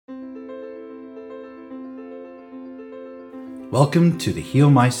Welcome to the Heal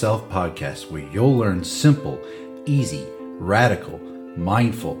Myself podcast, where you'll learn simple, easy, radical,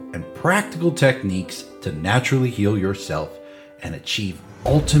 mindful, and practical techniques to naturally heal yourself and achieve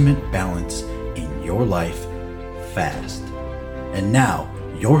ultimate balance in your life fast. And now,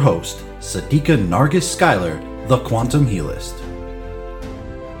 your host, Sadika Nargis Schuyler, the Quantum Healist.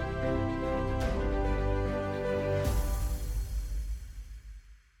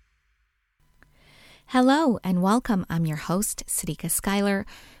 Hello and welcome. I'm your host, Sadika Schuyler,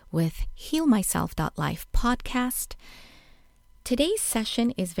 with HealMyself.life podcast. Today's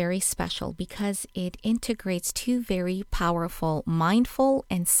session is very special because it integrates two very powerful mindful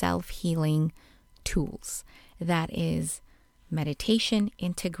and self-healing tools. That is meditation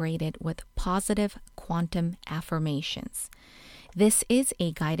integrated with positive quantum affirmations. This is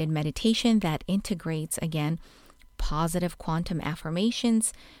a guided meditation that integrates, again, positive quantum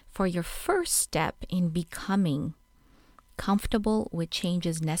affirmations for your first step in becoming comfortable with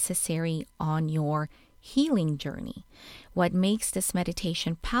changes necessary on your healing journey. What makes this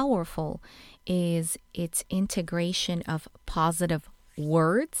meditation powerful is its integration of positive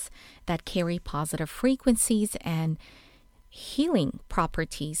words that carry positive frequencies and healing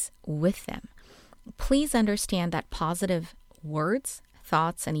properties with them. Please understand that positive words,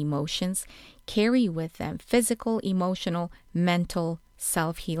 thoughts, and emotions carry with them physical, emotional, mental,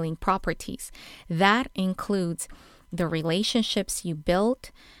 self-healing properties. That includes the relationships you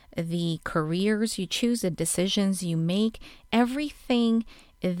build, the careers you choose, the decisions you make, everything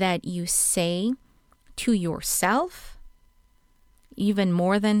that you say to yourself, even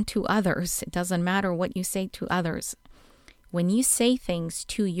more than to others. It doesn't matter what you say to others. When you say things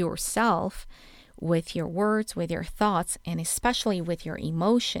to yourself, with your words, with your thoughts, and especially with your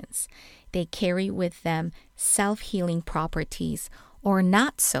emotions, they carry with them self-healing properties or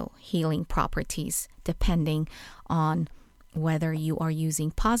not so healing properties, depending on whether you are using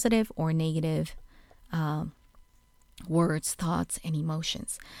positive or negative words, thoughts, and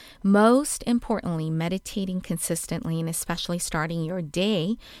emotions. Most importantly, meditating consistently and especially starting your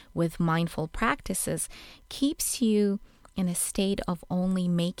day with mindful practices keeps you in a state of only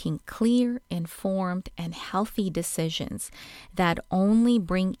making clear, informed, and healthy decisions that only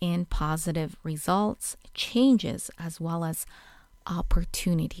bring in positive results, changes, as well as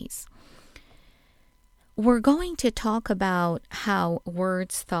opportunities. We're going to talk about how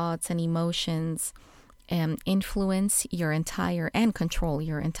words, thoughts, and emotions influence your entire and control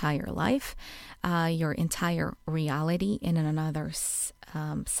your entire life, your entire reality in another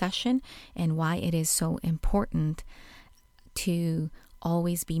session, and why it is so important to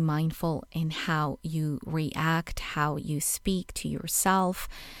always be mindful in how you react, how you speak to yourself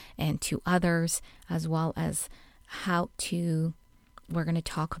and to others, as well as we're going to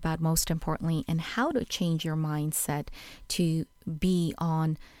talk about most importantly, and how to change your mindset to be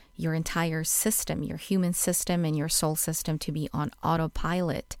on your entire system, your human system and your soul system, to be on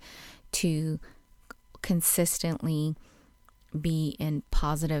autopilot, to consistently be in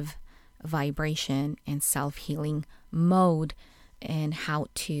positive vibration and self-healing mode, and how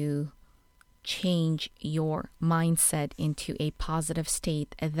to change your mindset into a positive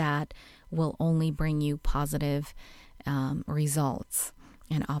state that will only bring you positive results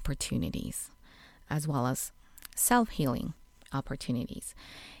and opportunities, as well as self-healing opportunities.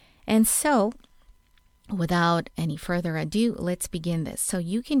 And so, without any further ado, let's begin this. So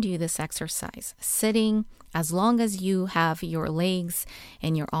you can do this exercise sitting, as long as you have your legs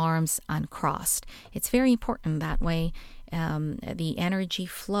and your arms uncrossed. It's very important that way. The energy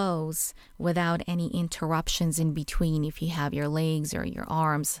flows without any interruptions in between if you have your legs or your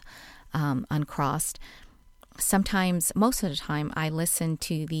arms uncrossed. Sometimes, most of the time, I listen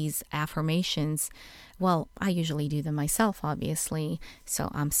to these affirmations. Well, I usually do them myself, obviously. So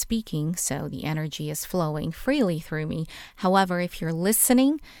I'm speaking, so the energy is flowing freely through me. However, if you're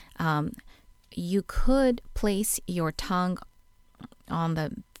listening, you could place your tongue on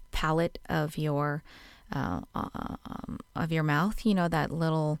the palate of your mouth, that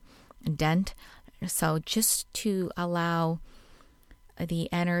little dent. So just to allow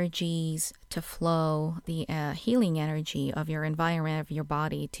the energies to flow, the healing energy of your environment, of your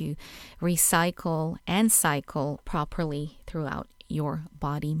body, to recycle and cycle properly throughout your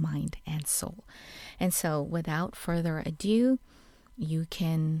body, mind, and soul. And so without further ado, you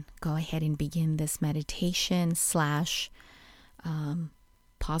can go ahead and begin this meditation /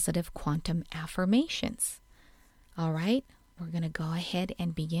 positive quantum affirmations. All right, we're going to go ahead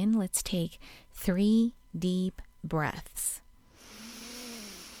and begin. Let's take 3 deep breaths.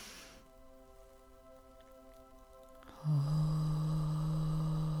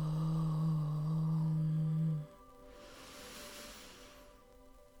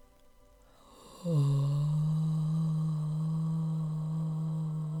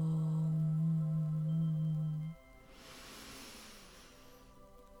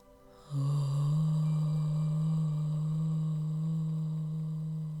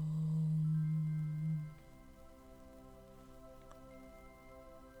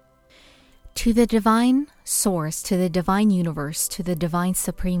 To the divine source, to the divine universe, to the divine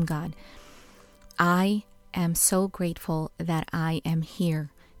supreme God, I am so grateful that I am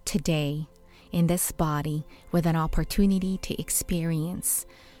here today in this body with an opportunity to experience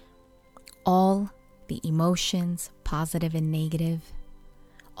all the emotions, positive and negative,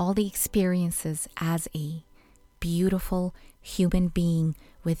 all the experiences as a beautiful human being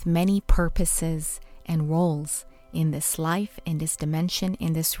with many purposes and roles in this life, in this dimension,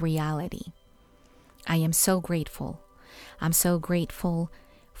 in this reality. I am so grateful. I'm so grateful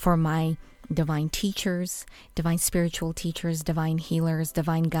for my divine teachers, divine spiritual teachers, divine healers,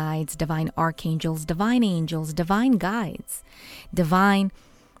 divine guides, divine archangels, divine angels, divine guides, divine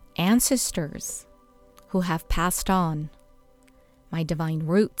ancestors who have passed on, my divine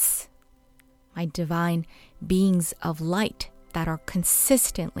roots, my divine beings of light that are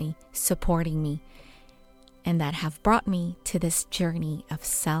consistently supporting me and that have brought me to this journey of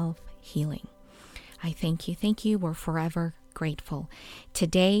self-healing. I thank you. Thank you. We're forever grateful.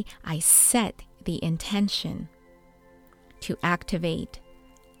 Today, I set the intention to activate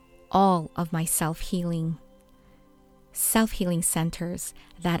all of my self-healing centers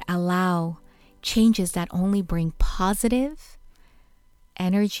that allow changes that only bring positive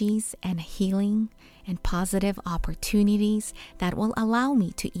energies and healing and positive opportunities that will allow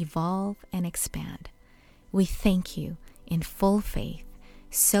me to evolve and expand. We thank you in full faith.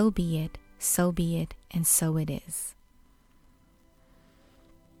 So be it, and so it is.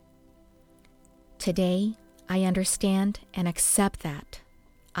 Today, I understand and accept that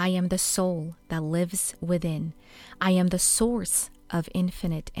I am the soul that lives within. I am the source of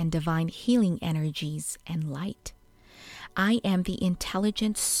infinite and divine healing energies and light. I am the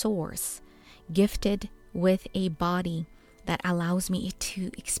intelligent source gifted with a body that allows me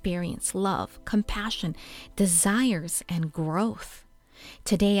to experience love, compassion, desires, and growth.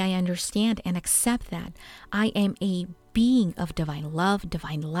 Today, I understand and accept that I am a being of divine love,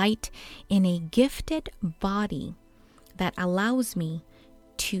 divine light, in a gifted body that allows me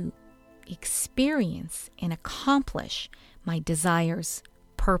to experience and accomplish my desires,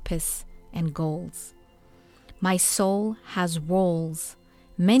 purpose, and goals. My soul has roles,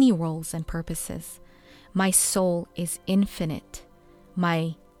 many roles and purposes. My soul is infinite.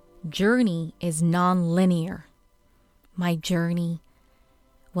 My journey is non-linear. My journey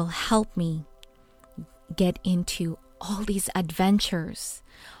will help me get into all these adventures,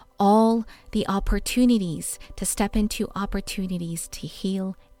 all the opportunities, to step into opportunities to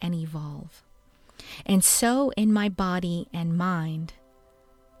heal and evolve. And so in my body and mind,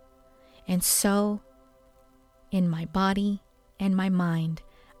 and so in my body and my mind,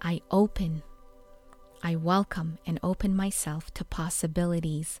 I welcome and open myself to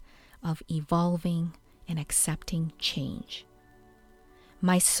possibilities of evolving and accepting change.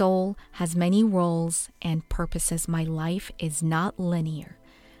 My soul has many roles and purposes. My life is not linear.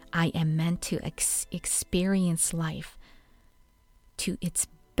 I am meant to experience life to its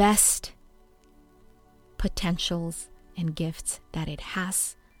best potentials and gifts that it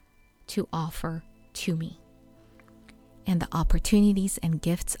has to offer to me. And the opportunities and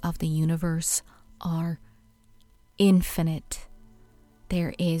gifts of the universe are infinite.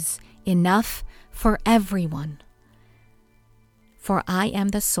 There is enough for everyone. For I am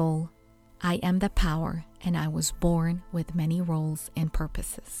the soul, I am the power, and I was born with many roles and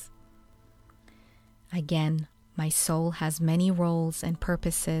purposes. Again, my soul has many roles and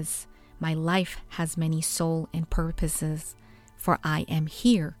purposes. My life has many soul and purposes, for I am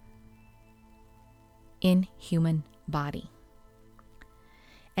here in human body.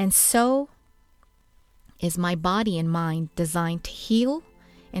 And so is my body and mind designed to heal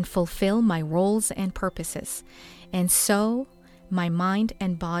and fulfill my roles and purposes. And so my mind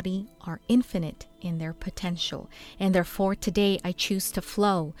and body are infinite in their potential. And therefore today I choose to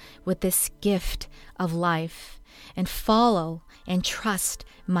flow with this gift of life and follow and trust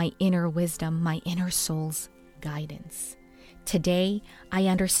my inner wisdom, my inner soul's guidance. Today I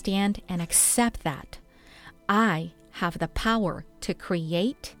understand and accept that I have the power to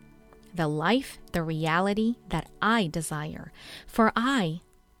create the life, the reality that I desire. For I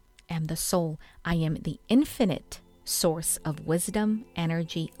am the soul. I am the infinite source of wisdom,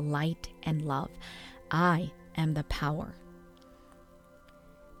 energy, light, and love. I am the power.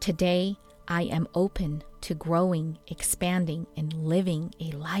 Today, I am open to growing, expanding, and living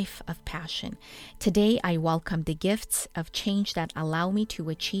a life of passion. Today, I welcome the gifts of change that allow me to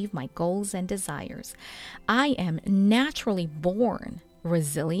achieve my goals and desires. I am naturally born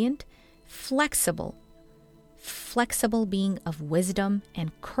resilient, flexible being of wisdom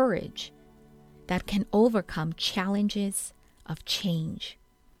and courage that can overcome challenges of change.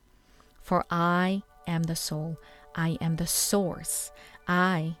 For I am the soul. I am the source.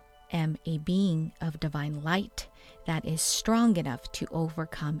 I am a being of divine light that is strong enough to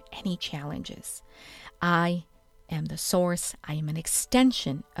overcome any challenges. I am the source. I am an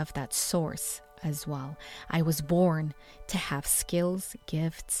extension of that source as well. I was born to have skills,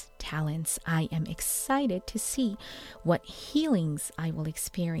 gifts, talents. I am excited to see what healings I will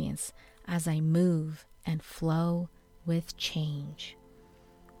experience as I move and flow with change.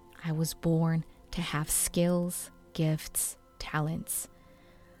 I was born to have skills, gifts, talents.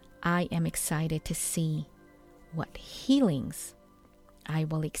 I am excited to see what healings I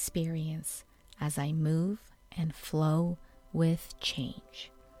will experience as I move and flow with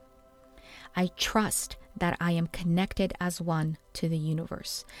change. I trust that I am connected as one to the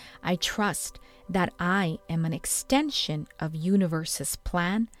universe. I trust that I am an extension of universe's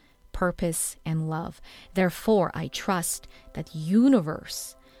plan, purpose, and love. Therefore, I trust that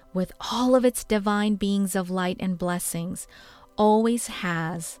universe, with all of its divine beings of light and blessings, always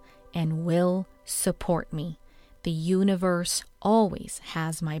has and will support me. The universe always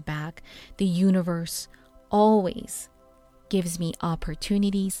has my back. The universe always gives me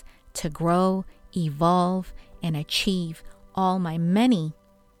opportunities to grow, evolve, and achieve all my many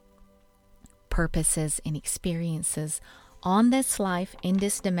purposes and experiences on this life, in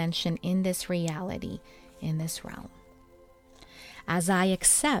this dimension, in this reality, in this realm. As I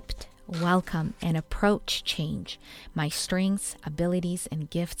accept, welcome, and approach change, my strengths, abilities, and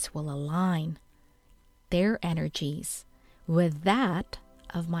gifts will align their energies with that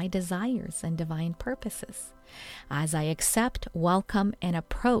of my desires and divine purposes. As I accept, welcome, and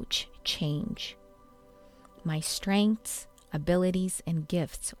approach change, my strengths, abilities, and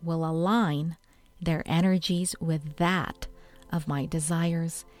gifts will align their energies with that of my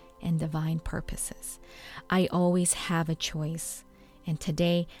desires and divine purposes. I always have a choice, and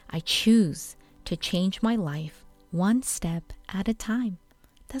today I choose to change my life one step at a time.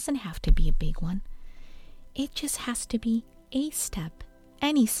 It doesn't have to be a big one. It just has to be a step,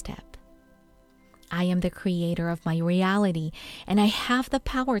 any step. I am the creator of my reality, and I have the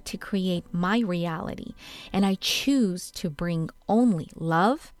power to create my reality, and I choose to bring only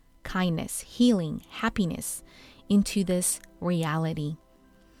love, kindness, healing, happiness into this reality.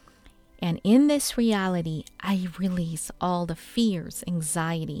 And in this reality, I release all the fears,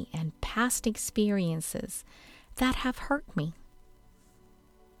 anxiety, and past experiences that have hurt me.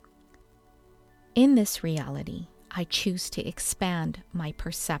 In this reality, I choose to expand my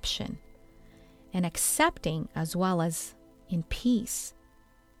perception and accepting, as well as in peace,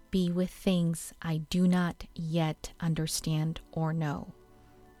 be with things I do not yet understand or know.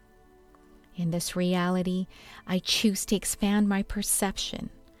 In this reality, I choose to expand my perception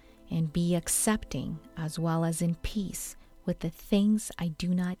and be accepting, as well as in peace, with the things I do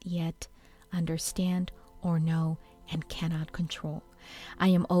not yet understand or know and cannot control. I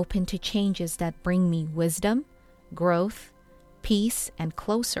am open to changes that bring me wisdom, growth, peace, and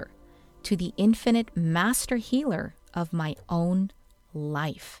closer to the infinite master healer of my own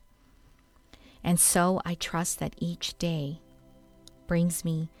life. And so I trust that each day brings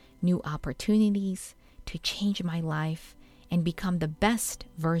me new opportunities to change my life and become the best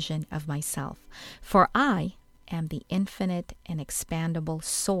version of myself. For I am the infinite and expandable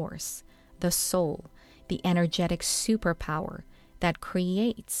source, the soul, the energetic superpower that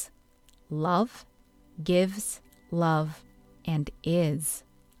creates love, gives love, and is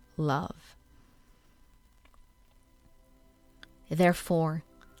love. Therefore,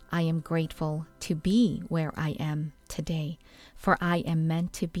 I am grateful to be where I am today, for I am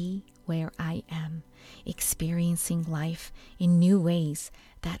meant to be where I am, experiencing life in new ways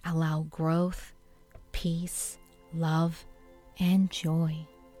that allow growth, peace, love, and joy.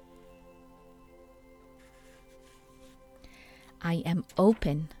 I am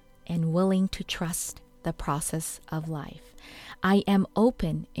open and willing to trust the process of life. I am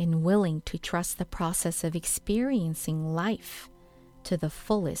open and willing to trust the process of experiencing life to the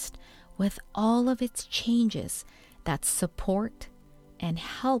fullest, with all of its changes that support and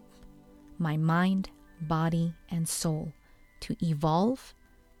help my mind, body, and soul to evolve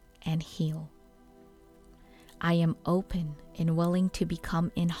and heal. I am open and willing to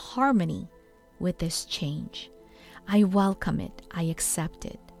become in harmony with this change. I welcome it, I accept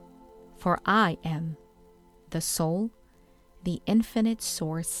it, for I am the soul, the infinite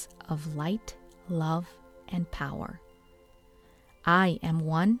source of light, love, and power. I am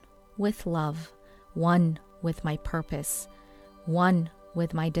one with love, one with my purpose, one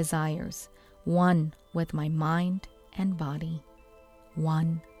with my desires, one with my mind and body,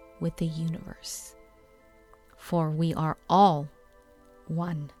 one with the universe. For we are all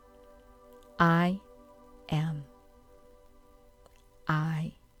one I am.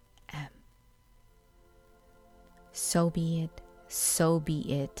 I am. So be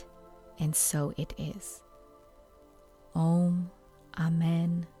it, and so it is. Om,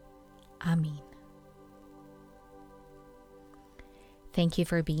 Amen, Amin. Thank you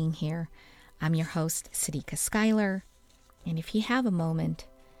for being here. I'm your host, Sarika Schuyler. And if you have a moment,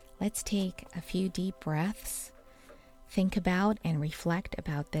 let's take a few deep breaths, think about and reflect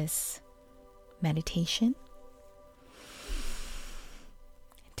about this meditation.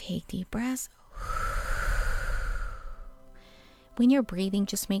 Take deep breaths. When you're breathing,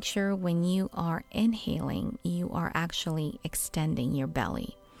 just make sure when you are inhaling, you are actually extending your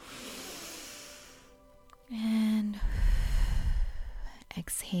belly. And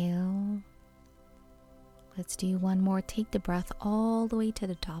exhale. Let's do one more. Take the breath all the way to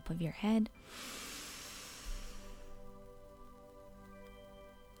the top of your head.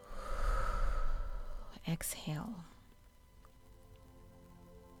 Exhale.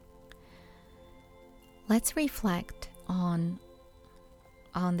 Let's reflect on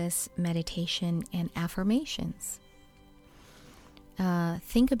this meditation and affirmations.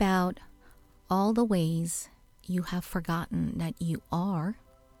 Think about all the ways you have forgotten that you are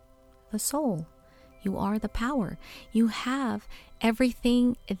the soul. You are the power. You have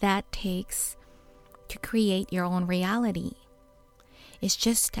everything that takes to create your own reality. It's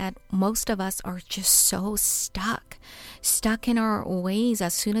just that most of us are just so stuck in our ways.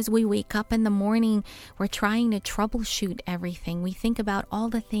 As soon as we wake up in the morning, we're trying to troubleshoot everything. We think about all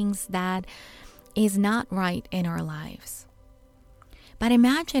the things that is not right in our lives. But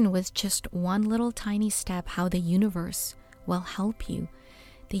imagine with just one little tiny step how the universe will help you.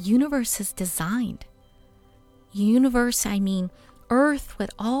 The universe is designed. Universe, I mean Earth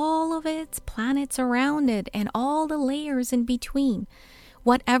with all of its planets around it and all the layers in between.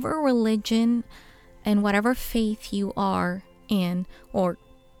 Whatever religion and whatever faith you are in, or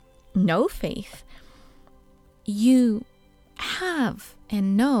no faith, you have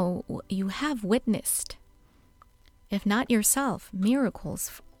and know, you have witnessed, if not yourself,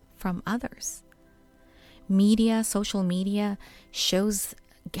 miracles from others. Media, social media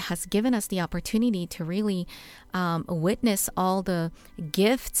has given us the opportunity to really witness all the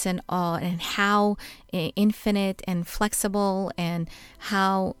gifts and how infinite and flexible and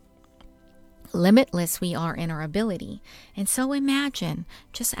how limitless we are in our ability. And so imagine,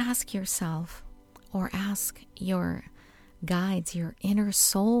 just ask yourself or ask your guides, your inner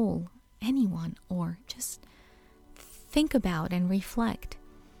soul, anyone, or just think about and reflect.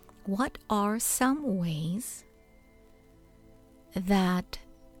 What are some ways that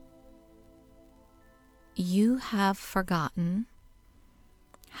you have forgotten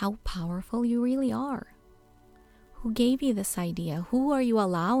how powerful you really are? Who gave you this idea? Who are you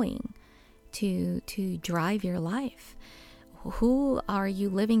allowing to drive your life? Who are you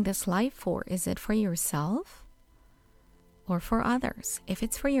living this life for? Is it for yourself or for others? If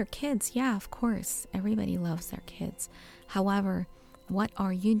it's for your kids, yeah, of course, everybody loves their kids. However, what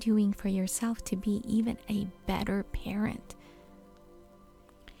are you doing for yourself to be even a better parent?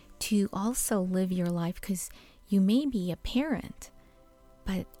 To also live your life, because you may be a parent,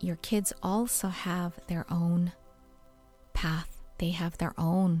 but your kids also have their own path. They have their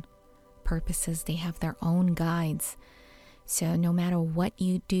own purposes. They have their own guides. So no matter what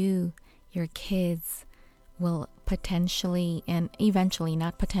you do, your kids will potentially, and eventually,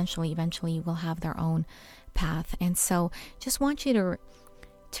 not potentially, eventually will have their own path. And so just want you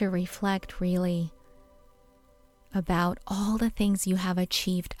to reflect really about all the things you have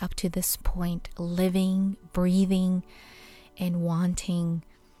achieved up to this point, living, breathing, and wanting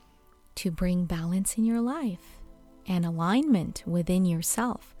to bring balance in your life and alignment within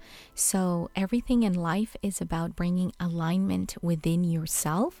yourself. So everything in life is about bringing alignment within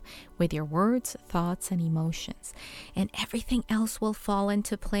yourself, with your words, thoughts, and emotions. And everything else will fall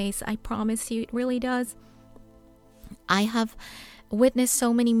into place. I promise you, it really does. I have witnessed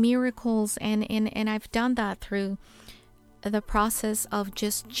so many miracles, and I've done that through the process of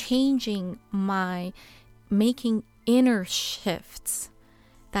just making inner shifts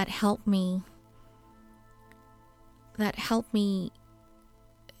that help me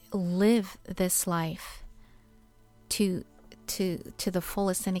live this life to the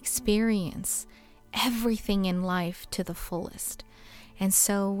fullest and experience everything in life to the fullest. And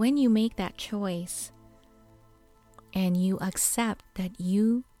so when you make that choice and you accept that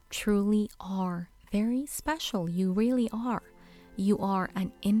you truly are very special, you really are. You are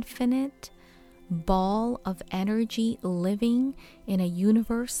an infinite ball of energy living in a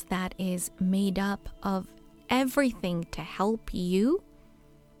universe that is made up of everything to help you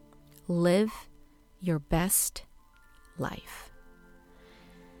live your best life.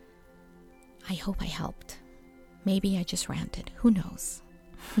 I hope I helped. Maybe I just ranted. Who knows?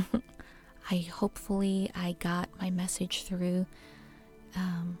 Hopefully I got my message through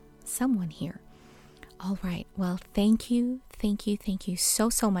someone here. All right. Well, thank you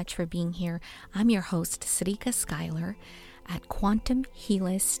so much for being here. I'm your host, Sarika Schuyler at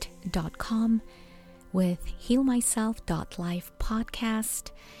quantumhealist.com with healmyself.life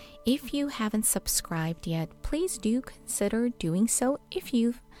podcast. If you haven't subscribed yet, please do consider doing so if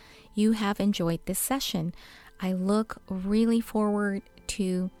you have enjoyed this session. I look really forward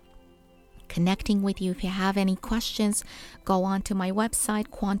to connecting with you. If you have any questions, go on to my website,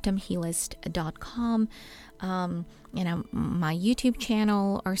 quantumhealist.com, my YouTube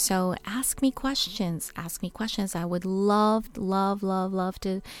channel or so. Ask me questions. I would love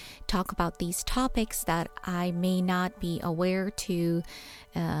to talk about these topics that I may not be aware to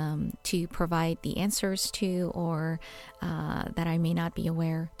provide the answers to, or that I may not be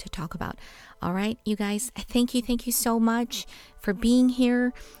aware to talk about. All right, you guys, thank you so much for being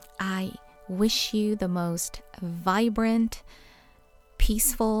here. I wish you the most vibrant,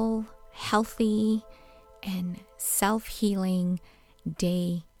 peaceful, healthy, and self-healing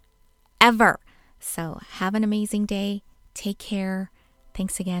day ever. So have an amazing day. Take care.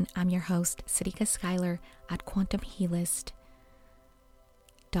 Thanks again. I'm your host, Sarika Schuyler at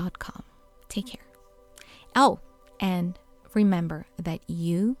quantumhealist.com. Take care. Oh, and remember that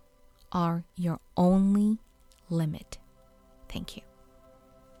you are your only limit. Thank you.